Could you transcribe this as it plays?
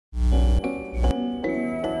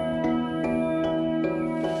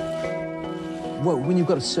Well, when you've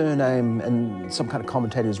got a surname and some kind of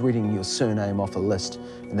commentator is reading your surname off a list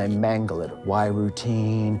and they mangle it, Wi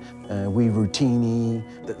Rutene, Wi Rutene,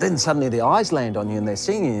 then suddenly their eyes land on you and they're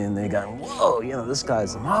seeing you and they're going, whoa, you know, this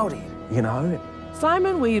guy's a Māori, you know?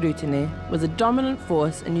 Simon Wi Rutene was a dominant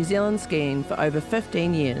force in New Zealand skiing for over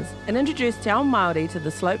 15 years and introduced Te Ao Māori to the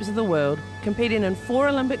slopes of the world, competing in 4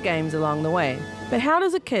 Olympic Games along the way. But how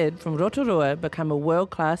does a kid from Rotorua become a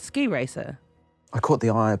world-class ski racer? I caught the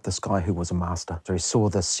eye of this guy who was a master. So he saw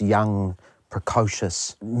this young,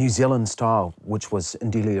 precocious New Zealand style, which was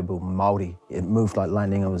indelible Māori. It moved like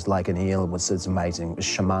lightning, it was like an eel, it was amazing, it was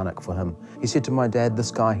shamanic for him. He said to my dad,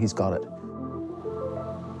 this guy, he's got it.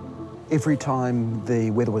 Every time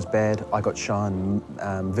the weather was bad, I got shown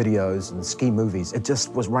videos and ski movies. It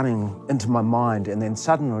just was running into my mind, and then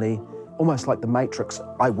suddenly, almost like the Matrix,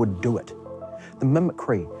 I would do it. The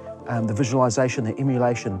mimicry, the visualization, the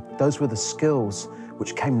emulation, those were the skills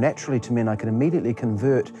which came naturally to me and I could immediately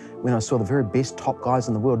convert when I saw the very best top guys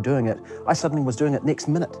in the world doing it. I suddenly was doing it next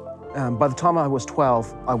minute. By the time I was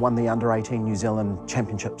 12, I won the Under-18 New Zealand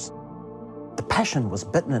Championships. The passion was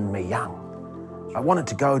bitten in me young. I wanted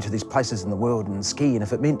to go to these places in the world and ski, and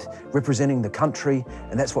if it meant representing the country,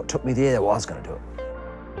 and that's what took me there, well, I was going to do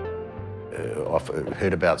it. I've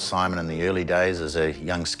heard about Simon in the early days as a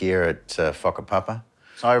young skier at Whakapapa.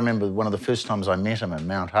 So I remember one of the first times I met him in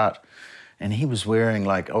Mount Hutt, and he was wearing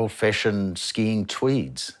like old-fashioned skiing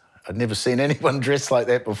tweeds. I'd never seen anyone dressed like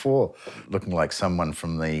that before, looking like someone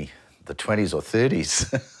from the 20s or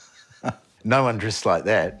 30s. No one dressed like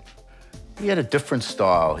that. He had a different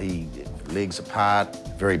style. Legs apart,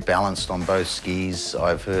 very balanced on both skis.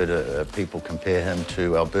 I've heard people compare him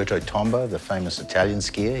to Alberto Tomba, the famous Italian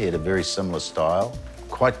skier. He had a very similar style,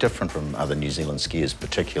 quite different from other New Zealand skiers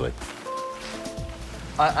particularly.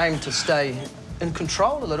 I aim to stay in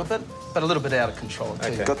control a little bit, but a little bit out of control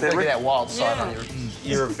too. Okay. Got that, Look at that wild side on you.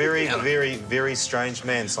 You're a very, very, very strange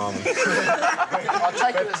man, Simon. I'll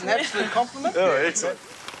take it as an absolute compliment. Oh, excellent.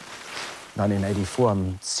 1984,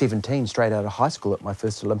 I'm 17, straight out of high school at my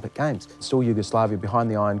first Olympic Games. Still Yugoslavia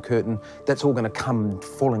behind the Iron Curtain. That's all going to come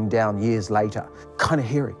falling down years later. Kind of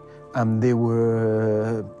hairy. There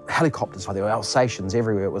were helicopters, there were Alsatians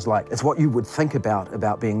everywhere. It was like, it's what you would think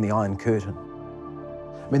about being the Iron Curtain.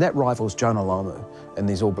 I mean, that rivals Jonah Lomu and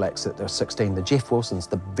these All Blacks that are 16. The Jeff Wilsons,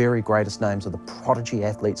 the very greatest names of the prodigy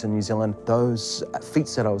athletes in New Zealand. Those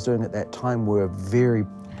feats that I was doing at that time were very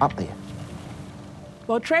up there.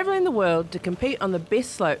 While travelling the world to compete on the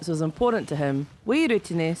best slopes was important to him, Wi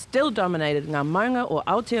Rutene still dominated ngā maunga o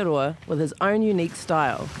Aotearoa with his own unique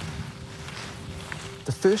style.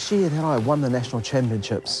 The first year that I won the national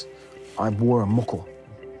championships, I wore a moko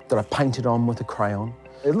that I painted on with a crayon.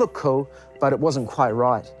 It looked cool, but it wasn't quite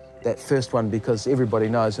right, that first one, because everybody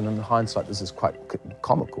knows, and in hindsight this is quite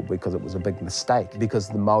comical because it was a big mistake, because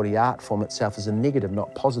the Māori art form itself is a negative,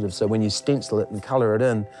 not positive, so when you stencil it and colour it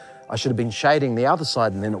in, I should have been shading the other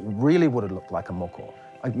side and then it really would have looked like a moko.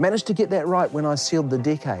 I managed to get that right when I sealed the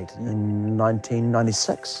decade in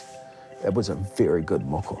 1996. It was a very good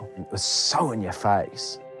moko. It was so in your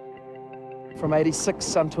face. From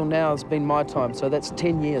 86 until now has been my time, so that's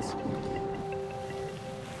 10 years.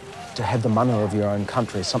 To have the mana of your own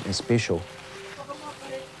country is something special.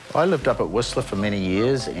 I lived up at Whistler for many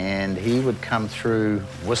years, and he would come through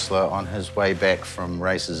Whistler on his way back from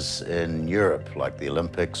races in Europe, like the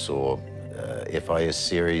Olympics or FIS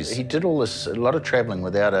series. He did a lot of travelling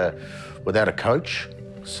without a coach,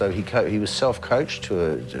 so he was self-coached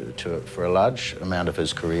for a large amount of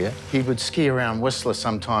his career. He would ski around Whistler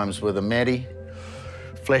sometimes with a Maddie,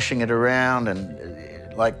 flashing it around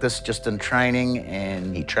and like this just in training,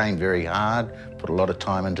 and he trained very hard, put a lot of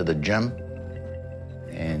time into the gym.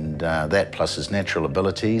 And that plus his natural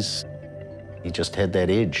abilities, he just had that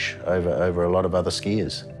edge over a lot of other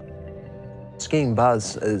skiers. Skiing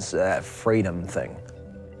buzz is a freedom thing.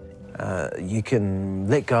 You can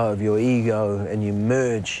let go of your ego and you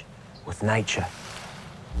merge with nature.